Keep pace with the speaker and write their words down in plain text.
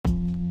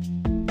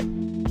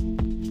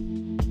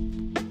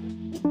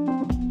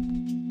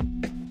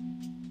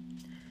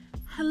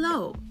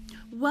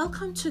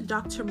Welcome to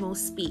Dr. Mo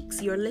Speaks.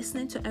 You're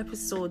listening to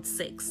episode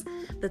 6.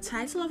 The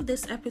title of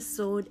this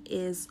episode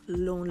is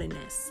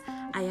Loneliness.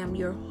 I am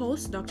your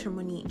host, Dr.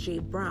 Monique J.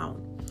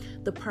 Brown.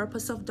 The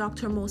purpose of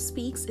Dr. Mo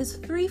Speaks is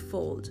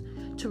threefold: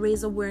 to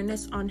raise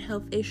awareness on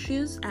health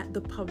issues at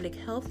the public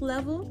health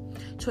level,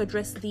 to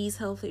address these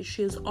health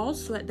issues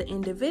also at the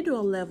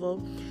individual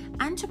level,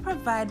 and to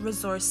provide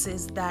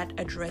resources that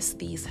address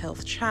these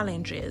health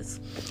challenges.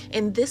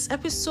 In this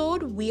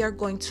episode, we are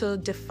going to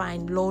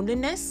define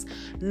loneliness,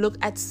 look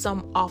at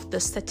some of the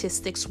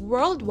statistics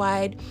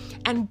worldwide,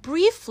 and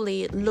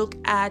briefly look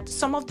at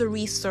some of the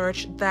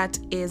research that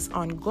is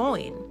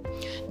ongoing.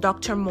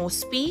 Dr. Mo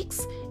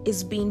Speaks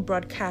is being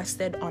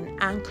broadcasted on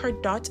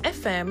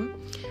Anchor.fm,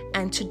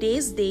 and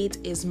today's date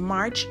is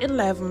March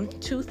 11,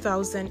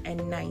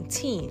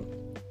 2019.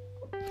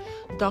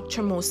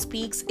 Dr. Mo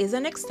Speaks is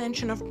an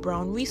extension of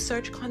Brown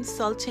Research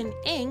Consulting,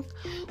 Inc.,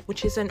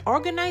 which is an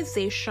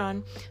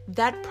organization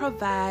that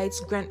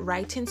provides grant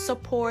writing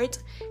support,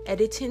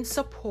 editing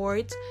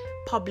support,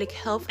 public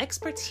health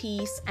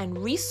expertise, and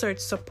research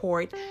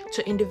support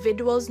to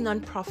individuals,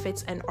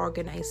 nonprofits, and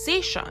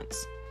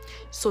organizations.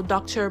 So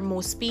Dr.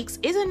 Mo Speaks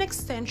is an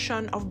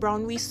extension of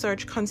Brown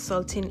Research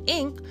Consulting,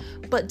 Inc.,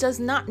 but does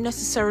not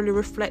necessarily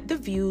reflect the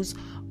views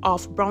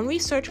of Brown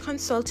Research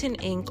Consulting,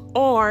 Inc.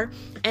 or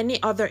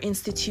any other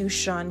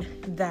institution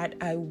that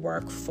I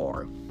work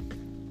for.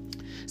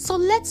 So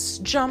let's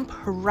jump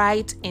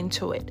right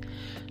into it.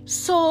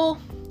 So,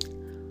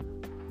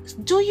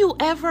 do you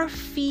ever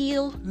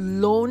feel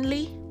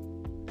lonely?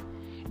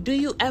 Do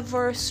you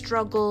ever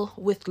struggle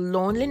with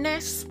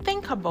loneliness?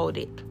 Think about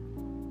it.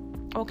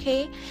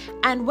 Okay?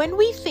 And when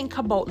we think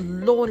about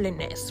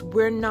loneliness,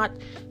 we're not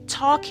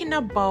talking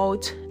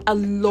about a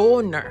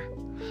loner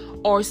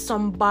or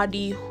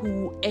somebody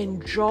who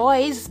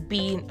enjoys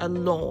being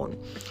alone,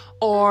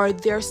 or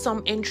there's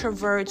some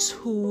introverts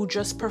who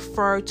just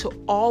prefer to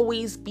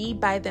always be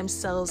by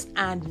themselves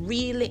and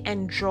really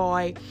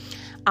enjoy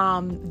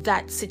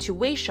that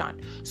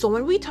situation. So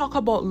when we talk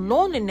about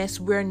loneliness,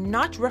 we're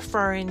not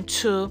referring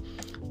to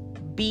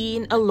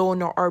being a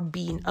loner or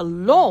being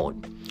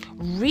alone.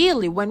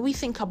 Really, when we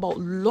think about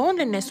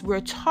loneliness, we're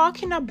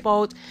talking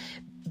about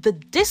the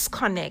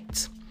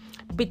disconnect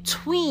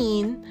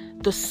between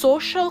the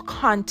social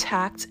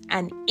contact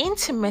and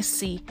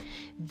intimacy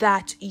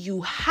that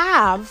you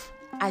have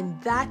and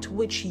that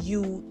which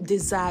you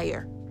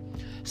desire.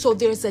 So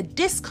there's a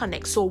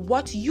disconnect. So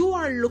what you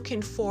are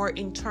looking for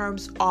in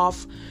terms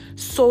of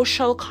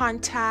social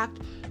contact,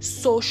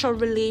 social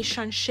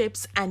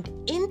relationships, and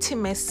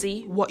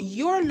intimacy, what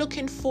you're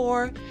looking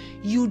for,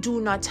 you do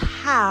not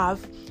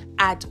have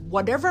at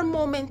whatever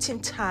moment in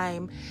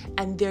time,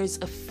 and there's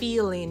a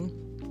feeling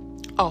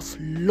of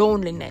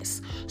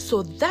loneliness.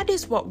 So that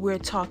is what we're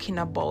talking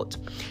about.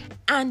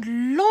 And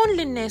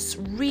loneliness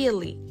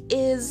really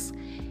is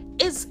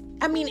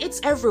it's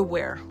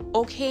everywhere,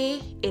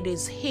 okay? It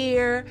is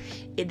here,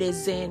 it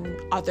is in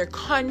other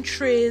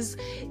countries,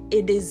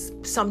 it is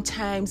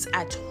sometimes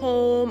at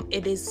home,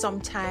 it is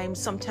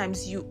sometimes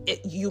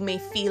you may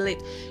feel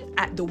it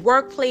at the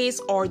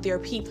workplace, or there are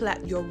people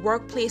at your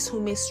workplace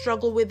who may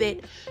struggle with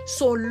it.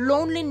 So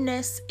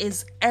loneliness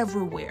is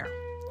everywhere,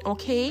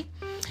 okay?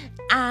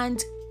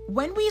 And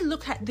when we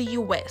look at the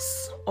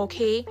US,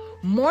 okay,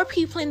 more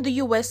people in the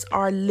US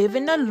are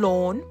living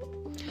alone.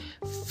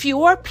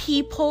 Fewer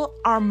people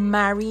are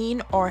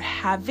marrying or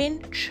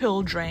having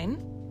children.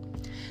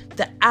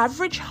 The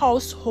average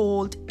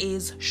household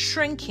is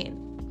shrinking.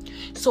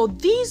 So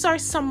these are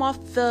some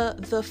of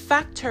the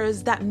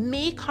factors that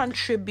may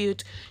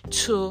contribute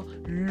to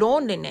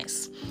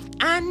loneliness.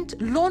 And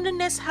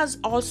loneliness has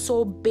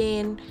also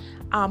been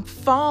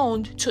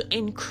found to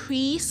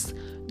increase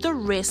the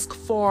risk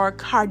for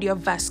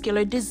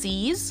cardiovascular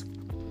disease,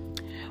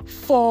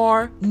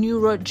 for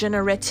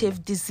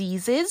neurodegenerative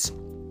diseases,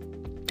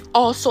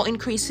 also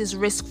increases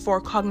risk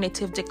for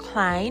cognitive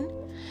decline,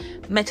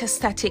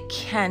 metastatic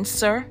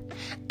cancer,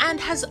 and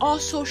has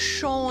also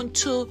shown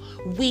to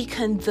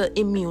weaken the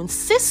immune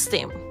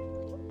system,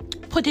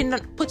 putting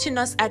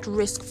us at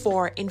risk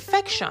for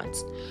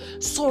infections.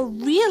 So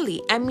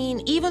really,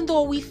 even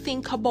though we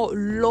think about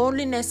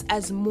loneliness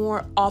as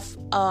more of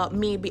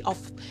maybe of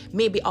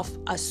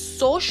a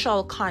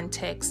social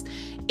context,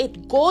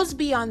 it goes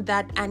beyond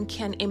that and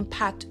can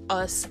impact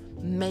us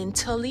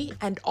mentally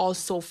and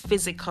also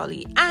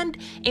physically, and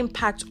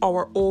impact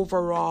our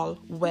overall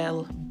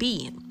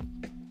well-being.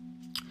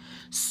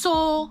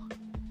 So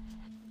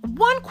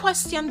one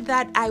question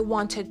that I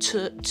wanted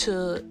to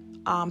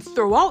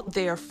throw out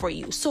there for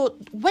you. So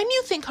when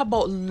you think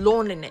about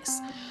loneliness,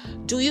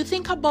 do you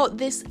think about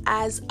this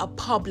as a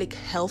public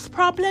health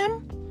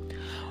problem,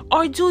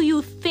 or do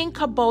you think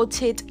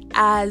about it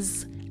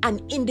as an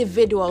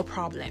individual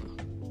problem?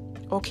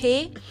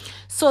 Okay,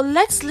 so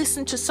let's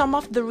listen to some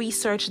of the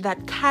research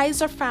that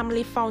Kaiser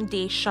Family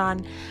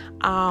Foundation,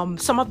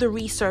 some of the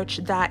research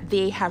that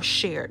they have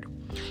shared.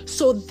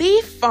 So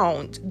they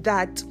found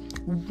that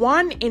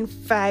 1 in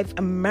 5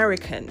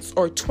 Americans,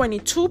 or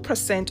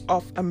 22%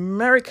 of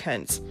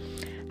Americans,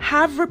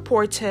 have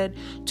reported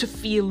to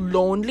feel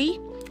lonely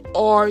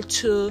or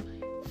to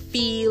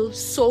feel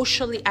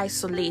socially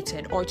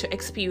isolated or to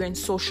experience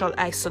social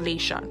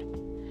isolation.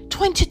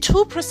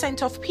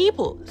 22% of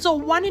people. So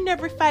 1 in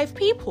every 5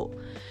 people.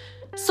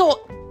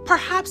 So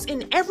perhaps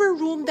in every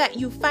room that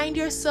you find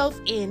yourself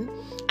in,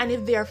 and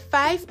if there are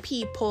 5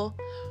 people,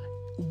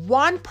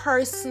 1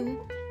 person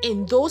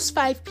in those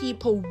 5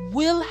 people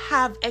will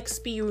have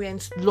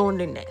experienced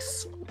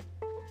loneliness.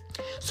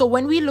 So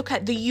when we look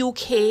at the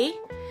UK,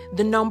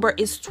 the number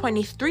is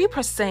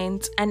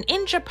 23%, and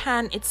in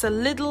Japan, it's a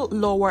little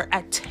lower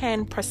at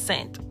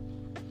 10%.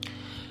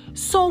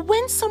 So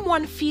when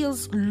someone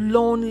feels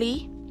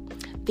lonely,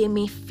 they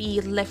may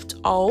feel left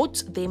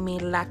out, they may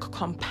lack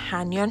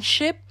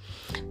companionship,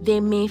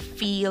 they may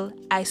feel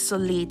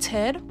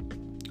isolated,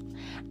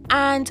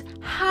 and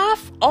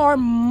half or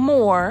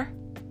more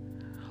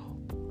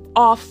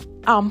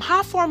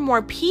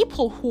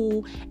people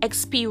who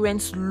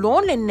experience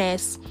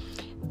loneliness,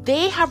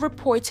 they have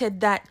reported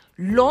that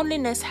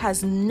loneliness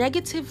has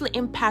negatively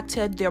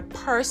impacted their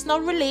personal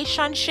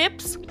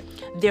relationships,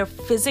 their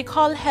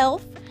physical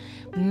health,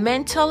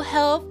 mental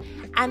health,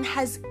 and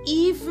has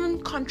even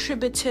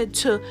contributed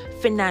to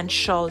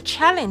financial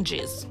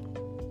challenges.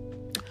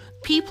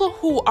 People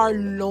who are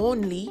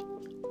lonely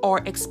or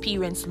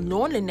experience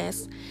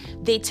loneliness,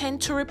 they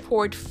tend to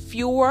report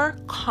fewer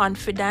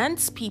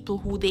confidants, people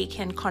who they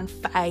can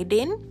confide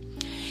in.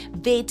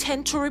 They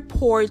tend to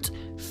report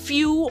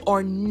few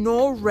or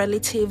no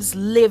relatives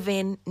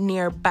living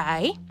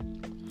nearby.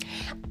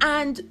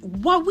 And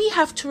what we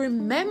have to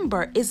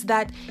remember is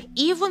that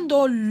even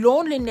though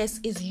loneliness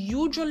is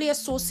usually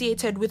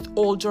associated with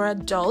older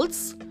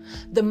adults,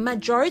 the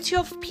majority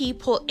of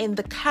people in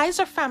the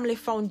Kaiser Family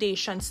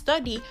Foundation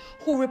study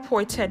who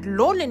reported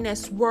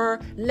loneliness were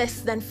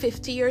less than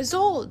 50 years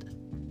old.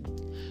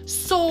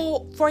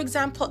 So, for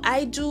example,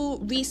 I do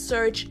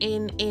research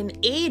in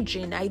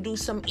aging. I do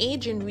some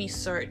aging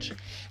research.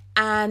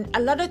 And a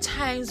lot of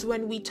times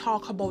when we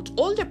talk about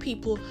older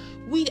people,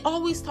 we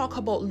always talk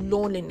about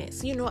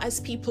loneliness. As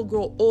people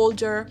grow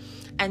older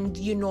and,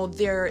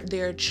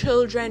 their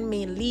children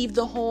may leave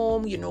the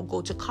home,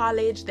 go to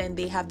college, then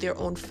they have their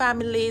own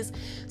families.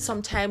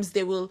 Sometimes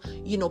they will,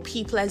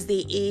 people as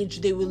they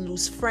age, they will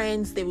lose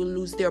friends, they will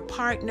lose their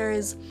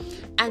partners.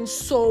 And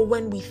so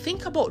when we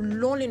think about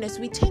loneliness,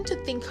 we tend to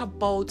think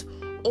about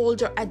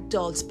older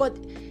adults. But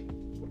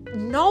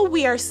now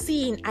we are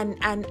seeing,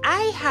 and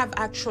I have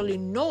actually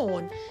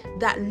known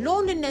that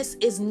loneliness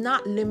is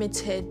not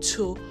limited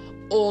to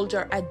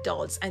older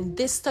adults. And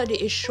this study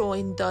is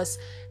showing us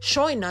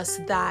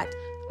that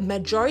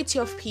majority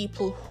of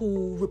people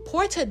who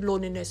reported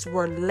loneliness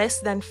were less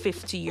than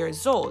 50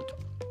 years old.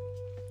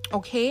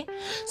 Okay,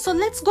 so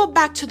let's go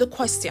back to the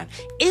question.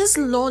 Is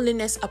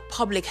loneliness a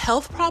public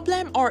health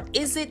problem or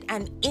is it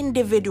an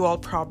individual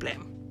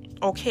problem?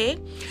 Okay,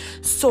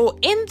 so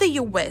in the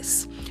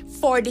US,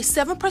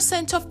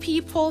 47% of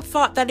people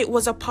thought that it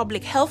was a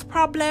public health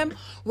problem,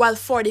 while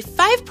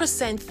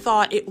 45%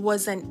 thought it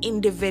was an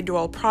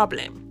individual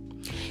problem.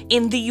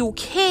 In the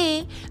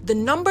UK, the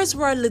numbers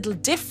were a little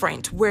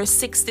different, where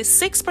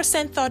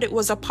 66% thought it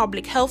was a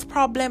public health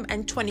problem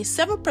and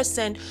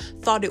 27%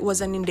 thought it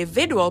was an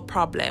individual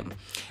problem.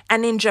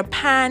 And in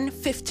Japan,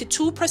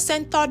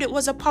 52% thought it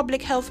was a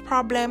public health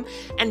problem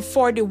and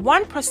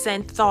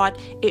 41% thought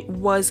it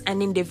was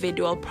an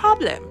individual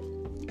problem.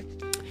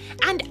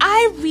 And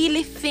I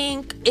really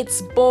think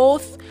it's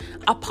both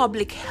a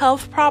public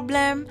health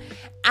problem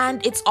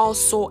and it's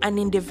also an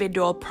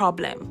individual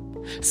problem.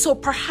 So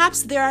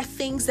perhaps there are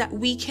things that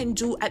we can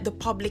do at the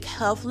public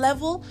health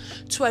level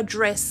to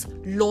address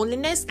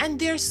loneliness, and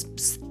there's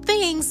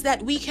things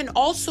that we can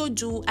also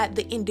do at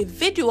the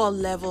individual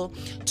level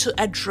to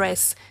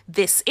address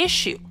this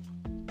issue.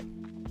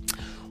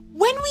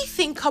 When we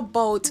think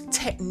about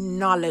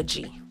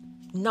technology,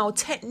 now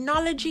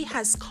technology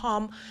has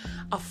come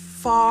a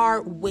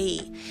far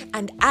way,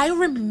 and I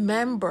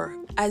remember,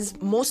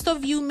 as most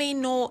of you may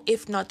know,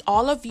 if not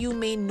all of you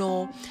may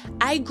know,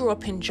 I grew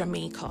up in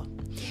Jamaica.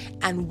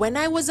 And when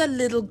I was a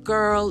little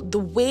girl, the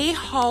way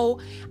how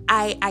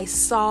I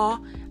saw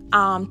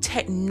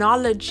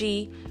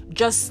technology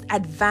just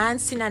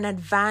advancing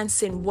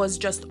was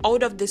just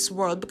out of this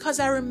world. Because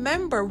I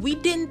remember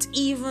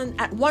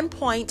at one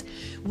point,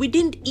 we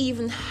didn't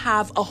even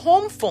have a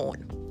home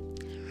phone.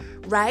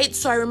 Right?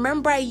 So I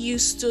remember I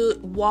used to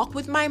walk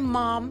with my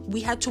mom.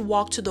 We had to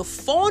walk to the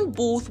phone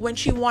booth when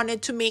she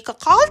wanted to make a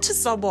call to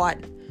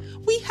someone.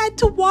 We had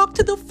to walk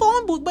to the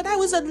phone booth, but I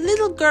was a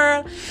little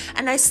girl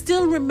and I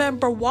still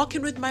remember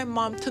walking with my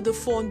mom to the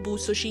phone booth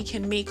so she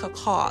can make a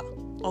call.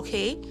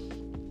 Okay?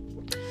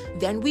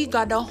 Then we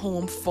got a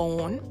home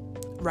phone,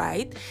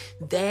 right?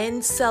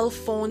 Then cell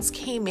phones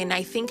came in.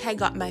 I think I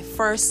got my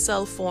first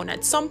cell phone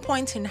at some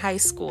point in high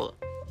school.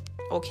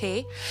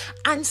 Okay,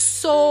 and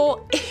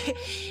so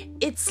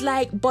it's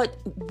like, but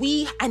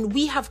we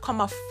have come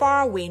a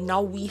far way.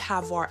 Now we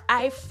have our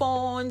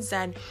iPhones,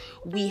 and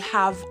we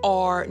have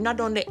our,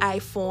 not only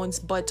iPhones,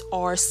 but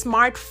our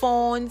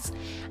smartphones,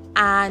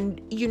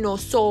 and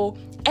so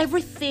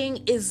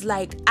everything is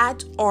like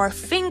at our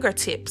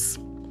fingertips.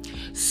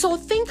 So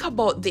think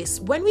about this.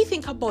 When we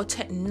think about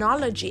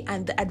technology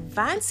and the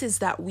advances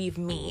that we've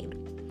made,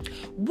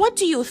 what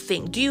do you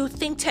think? Do you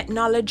think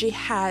technology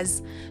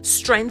has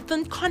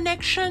strengthened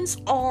connections,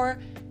 or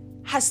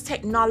has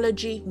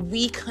technology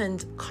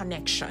weakened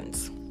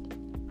connections?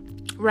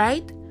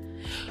 Right?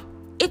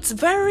 It's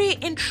very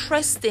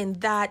interesting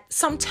that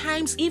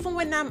sometimes, even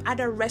when I'm at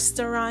a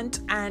restaurant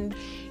and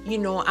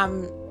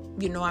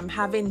I'm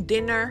having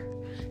dinner,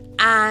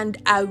 and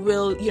I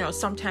will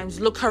sometimes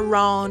look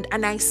around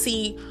and I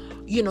see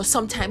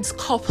sometimes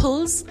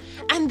couples,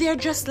 and they're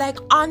just like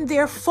on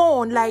their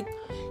phone, like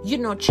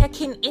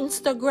checking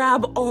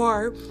Instagram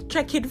or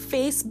checking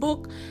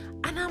Facebook,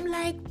 and I'm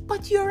like,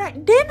 but you're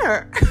at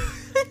dinner.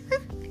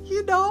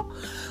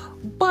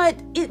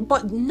 But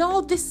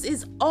now this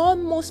is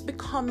almost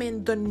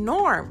becoming the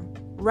norm,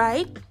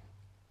 right?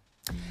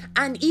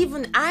 And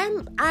even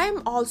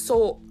I'm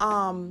also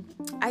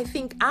I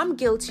think I'm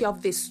guilty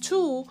of this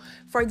too.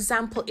 For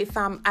example, if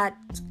I'm at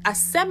a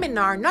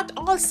seminar, not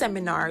all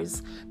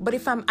seminars, but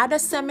if I'm at a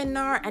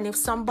seminar and if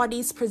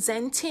somebody's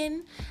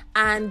presenting,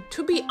 and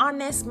to be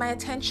honest, my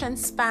attention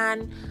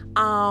span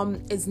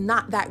is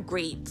not that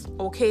great,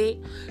 okay?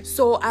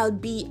 So I'll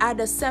be at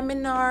a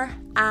seminar,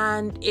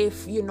 and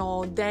if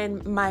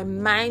then my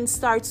mind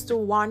starts to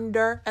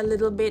wander a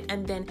little bit,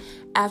 and then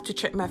I have to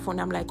check my phone.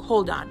 I'm like,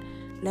 hold on,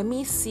 let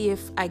me see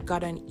if I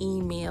got an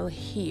email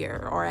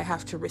here, or I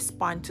have to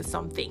respond to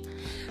something.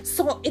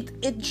 So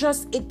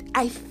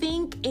I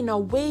think in a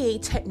way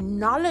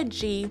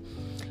technology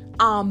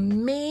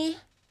may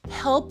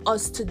help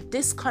us to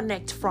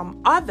disconnect from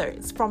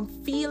others, from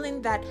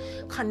feeling that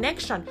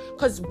connection.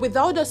 Because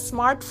without a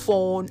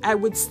smartphone, I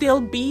would still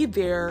be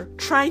there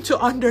trying to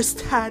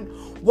understand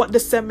what the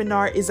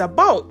seminar is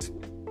about.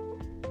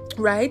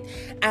 Right?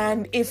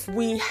 And if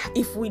we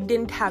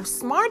didn't have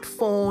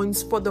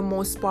smartphones for the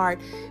most part,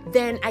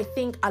 then I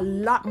think a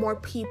lot more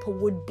people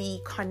would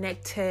be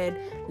connected,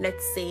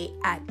 let's say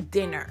at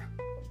dinner,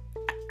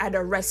 at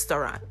a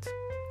restaurant.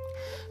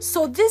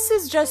 So this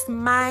is just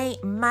my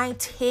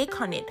take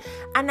on it.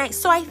 And I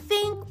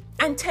think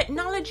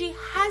technology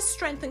has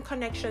strengthened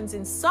connections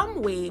in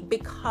some way,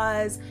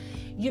 because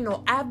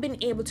I've been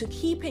able to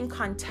keep in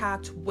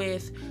contact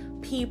with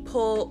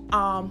people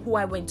who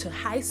I went to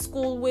high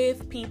school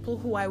with, people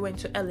who I went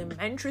to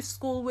elementary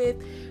school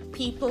with,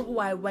 people who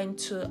I went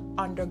to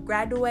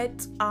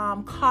undergraduate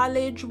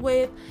college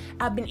with.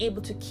 I've been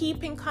able to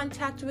keep in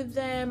contact with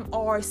them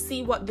or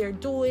see what they're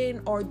doing,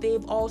 or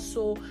they've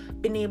also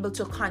been able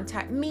to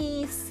contact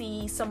me,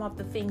 see some of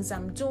the things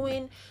I'm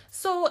doing.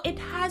 So it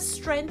has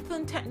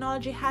strengthened,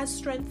 technology has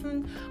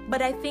strengthened,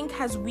 but I think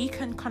has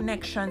weakened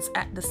connections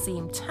at the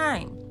same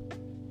time.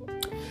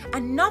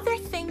 Another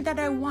thing that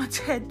I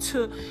wanted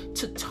to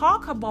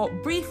talk about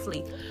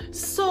briefly.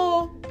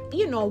 So,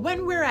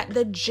 when we're at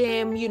the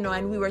gym,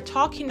 and we were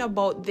talking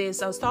about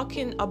this, I was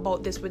talking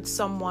about this with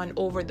someone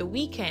over the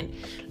weekend.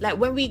 Like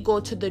when we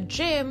go to the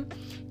gym,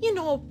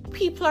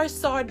 people are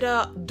sort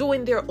of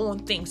doing their own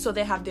thing. So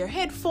they have their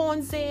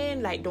headphones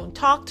in, like, don't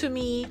talk to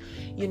me.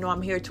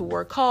 I'm here to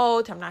work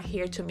out. I'm not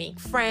here to make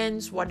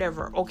friends,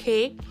 whatever.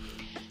 Okay.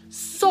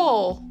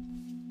 So,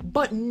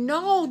 but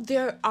now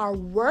there are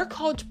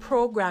workout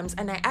programs,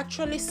 and I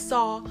actually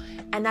saw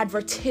an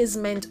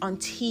advertisement on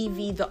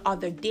TV the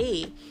other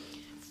day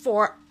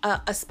for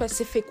a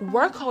specific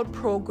workout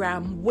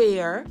program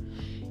where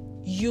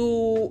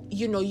you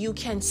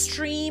can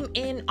stream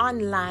in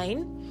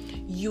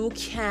online. You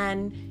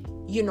can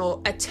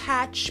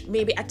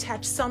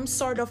attach some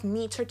sort of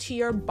meter to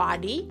your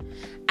body,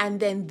 and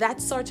then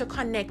that sort of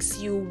connects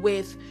you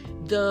with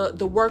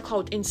the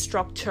workout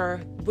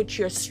instructor, which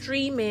you're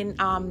streaming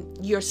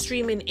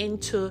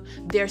into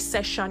their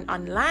session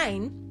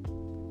online.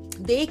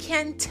 They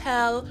can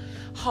tell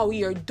how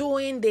you're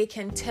doing, they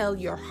can tell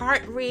your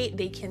heart rate,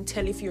 they can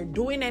tell if you're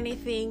doing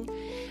anything,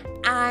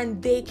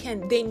 and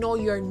they know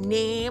your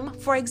name,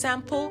 for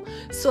example.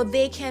 So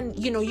they can,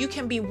 you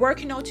can be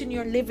working out in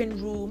your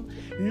living room,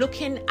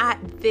 looking at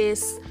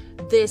this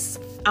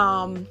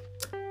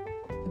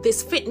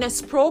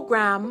fitness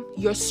program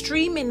you're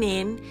streaming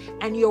in,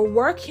 and you're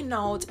working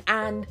out,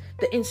 and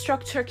the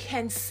instructor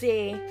can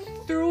say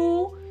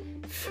through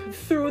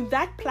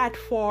that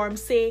platform,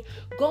 say,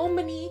 go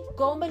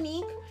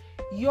Monique,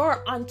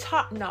 you're on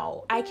top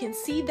now. I can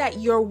see that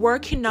you're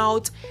working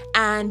out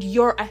and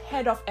you're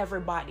ahead of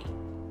everybody.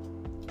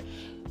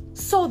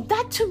 So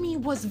that to me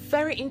was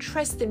very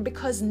interesting,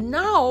 because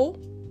now,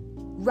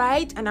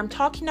 right, and I'm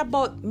talking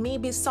about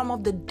maybe some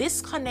of the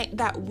disconnect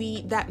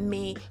that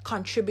may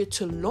contribute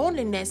to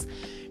loneliness.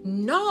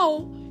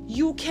 Now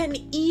you can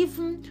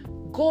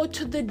even go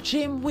to the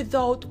gym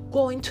without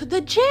going to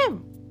the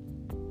gym.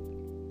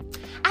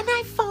 And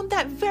I found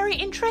that very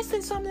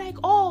interesting. So I'm like,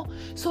 oh,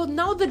 so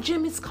now the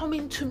gym is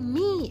coming to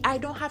me. I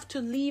don't have to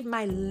leave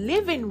my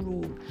living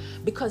room,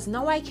 because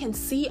now I can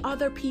see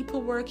other people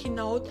working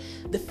out.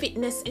 The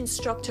fitness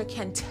instructor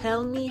can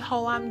tell me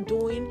how I'm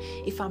doing,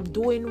 if I'm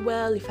doing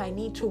well, if I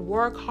need to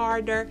work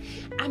harder.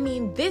 I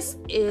mean, this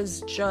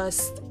is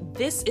just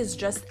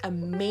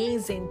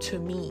amazing to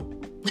me.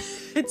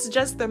 It's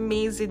just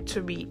amazing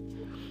to me,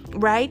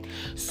 right?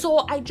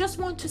 So I just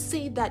want to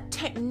say that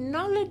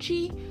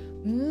technology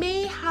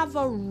may have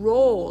a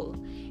role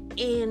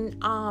in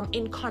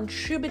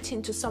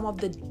contributing to some of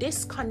the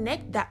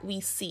disconnect that we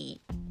see,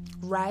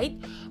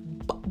 right?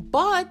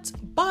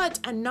 But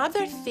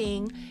another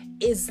thing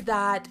is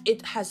that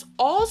it has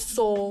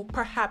also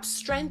perhaps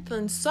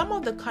strengthened some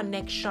of the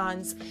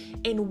connections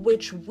in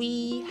which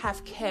we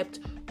have kept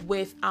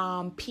with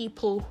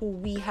people who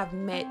we have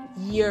met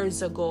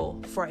years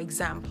ago, for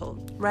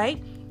example,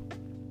 right?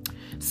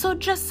 So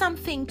just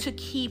something to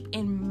keep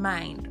in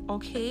mind,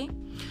 okay?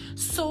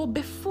 So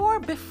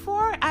before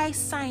I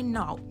sign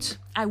out,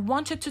 I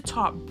wanted to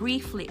talk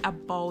briefly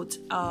about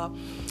a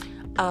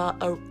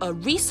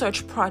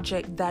research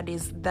project that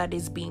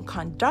is being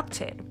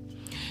conducted.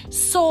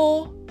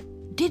 So,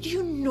 did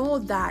you know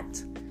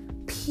that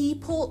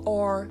people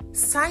or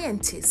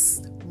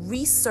scientists,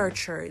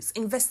 researchers,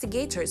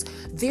 investigators,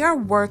 they are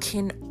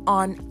working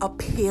on a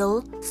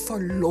pill for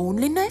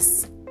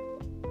loneliness?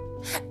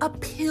 A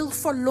pill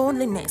for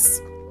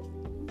loneliness.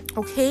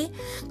 Okay?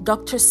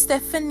 Dr.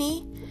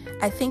 Stephanie,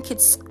 I think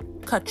it's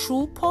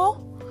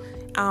Cacioppo.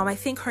 I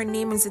think her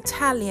name is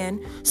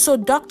Italian. So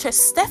Dr.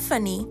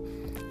 Stephanie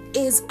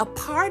is a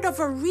part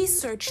of a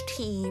research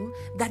team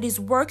that is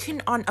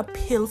working on a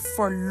pill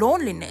for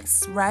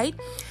loneliness, right?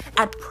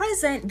 At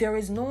present, there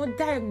is no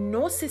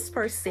diagnosis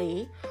per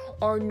se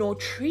or no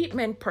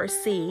treatment per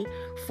se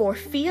for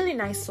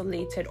feeling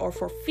isolated or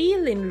for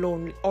feeling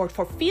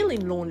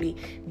lonely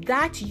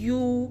that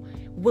you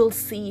will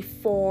see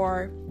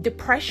for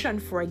depression,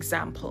 for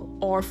example,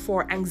 or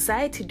for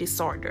anxiety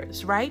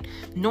disorders, right?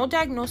 No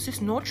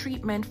diagnosis, no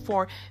treatment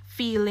for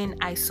feeling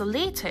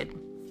isolated.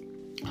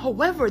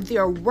 However, they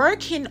are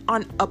working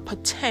on a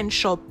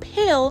potential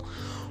pill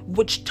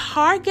which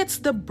targets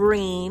the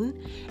brain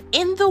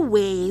in the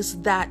ways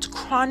that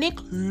chronic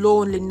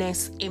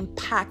loneliness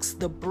impacts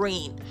the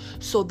brain.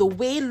 So the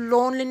way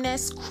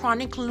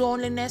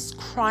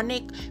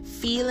chronic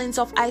feelings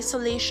of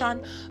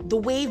isolation, the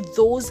way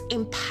those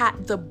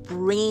impact the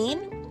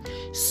brain.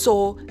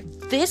 So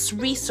this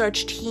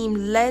research team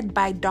led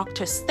by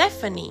Dr.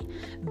 Stephanie,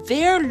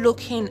 they're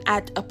looking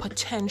at a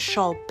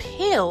potential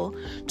pill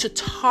to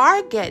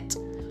target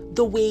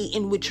the way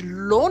in which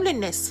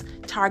loneliness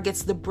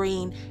targets the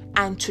brain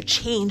and to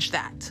change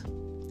that.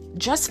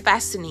 Just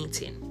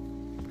fascinating.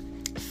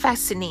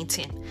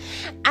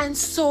 And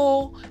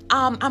so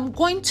I'm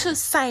going to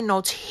sign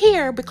out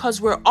here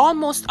because we're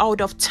almost out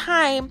of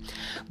time,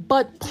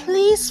 but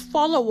please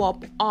follow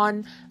up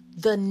on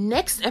the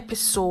next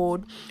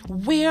episode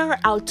where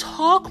I'll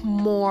talk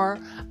more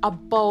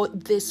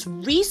about this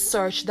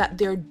research that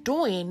they're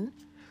doing,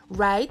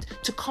 right,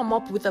 to come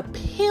up with a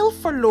pill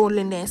for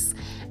loneliness.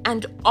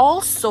 And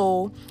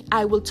also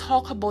I will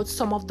talk about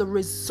some of the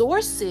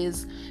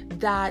resources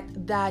that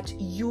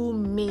you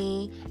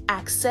may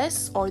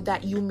access or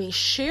that you may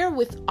share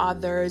with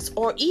others,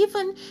 or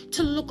even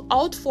to look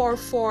out for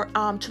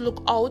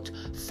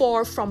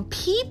from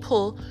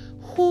people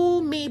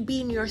who may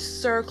be in your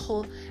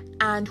circle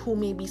and who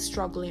may be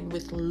struggling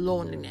with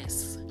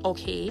loneliness.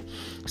 Okay,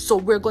 so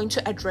we're going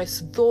to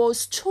address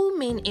those two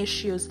main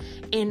issues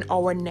in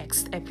our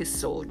next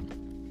episode.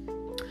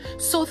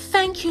 So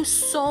thank you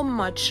so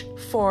much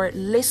for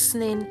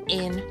listening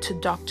in to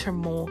Dr.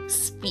 Mo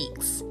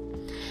Speaks.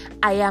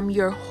 I am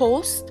your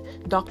host,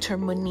 Dr.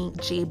 Monique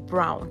J.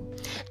 Brown.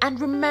 And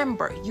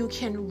remember, you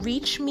can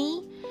reach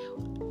me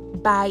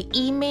by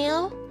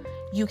email.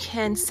 You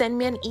can send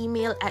me an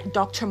email at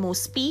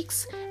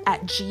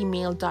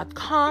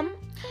drmospeaks@gmail.com.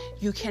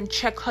 You can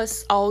check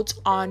us out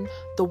on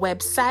the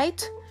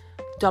website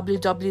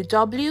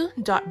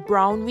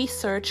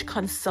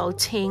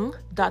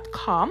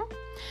www.brownresearchconsulting.com.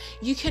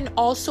 You can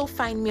also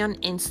find me on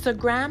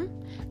Instagram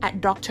at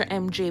Dr.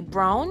 MJ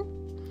Brown,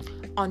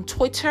 on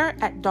Twitter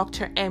at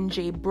Dr.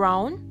 MJ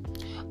Brown,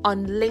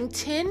 on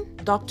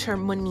LinkedIn, Dr.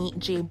 Monique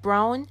J.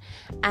 Brown,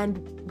 and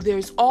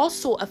there's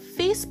also a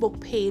Facebook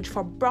page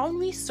for Brown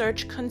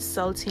Research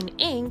Consulting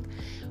Inc.,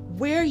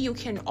 where you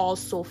can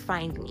also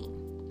find me.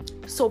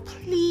 So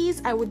please,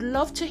 I would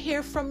love to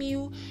hear from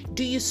you.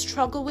 Do you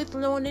struggle with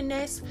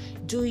loneliness?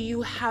 Do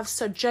you have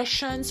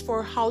suggestions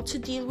for how to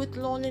deal with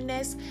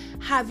loneliness?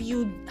 Have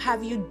you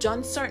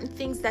done certain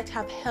things that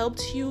have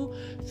helped you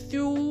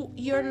through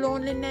your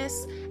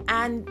loneliness,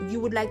 and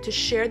you would like to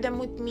share them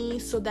with me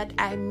so that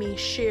I may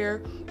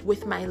share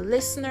with my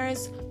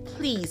listeners?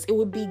 Please, it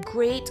would be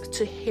great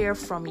to hear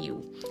from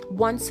you.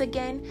 Once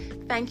again,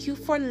 thank you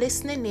for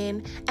listening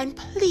in, and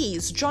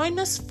please join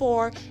us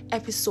for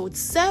episode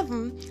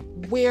 7,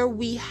 where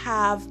we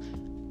have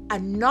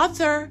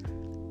another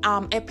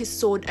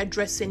episode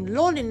addressing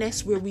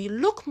loneliness, where we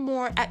look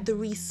more at the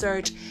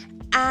research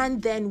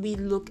and then we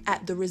look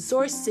at the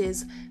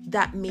resources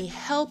that may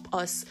help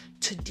us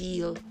to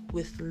deal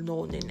with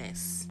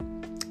loneliness.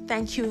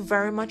 Thank you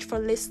very much for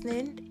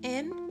listening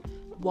in.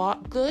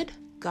 Walk good.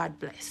 God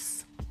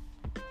bless.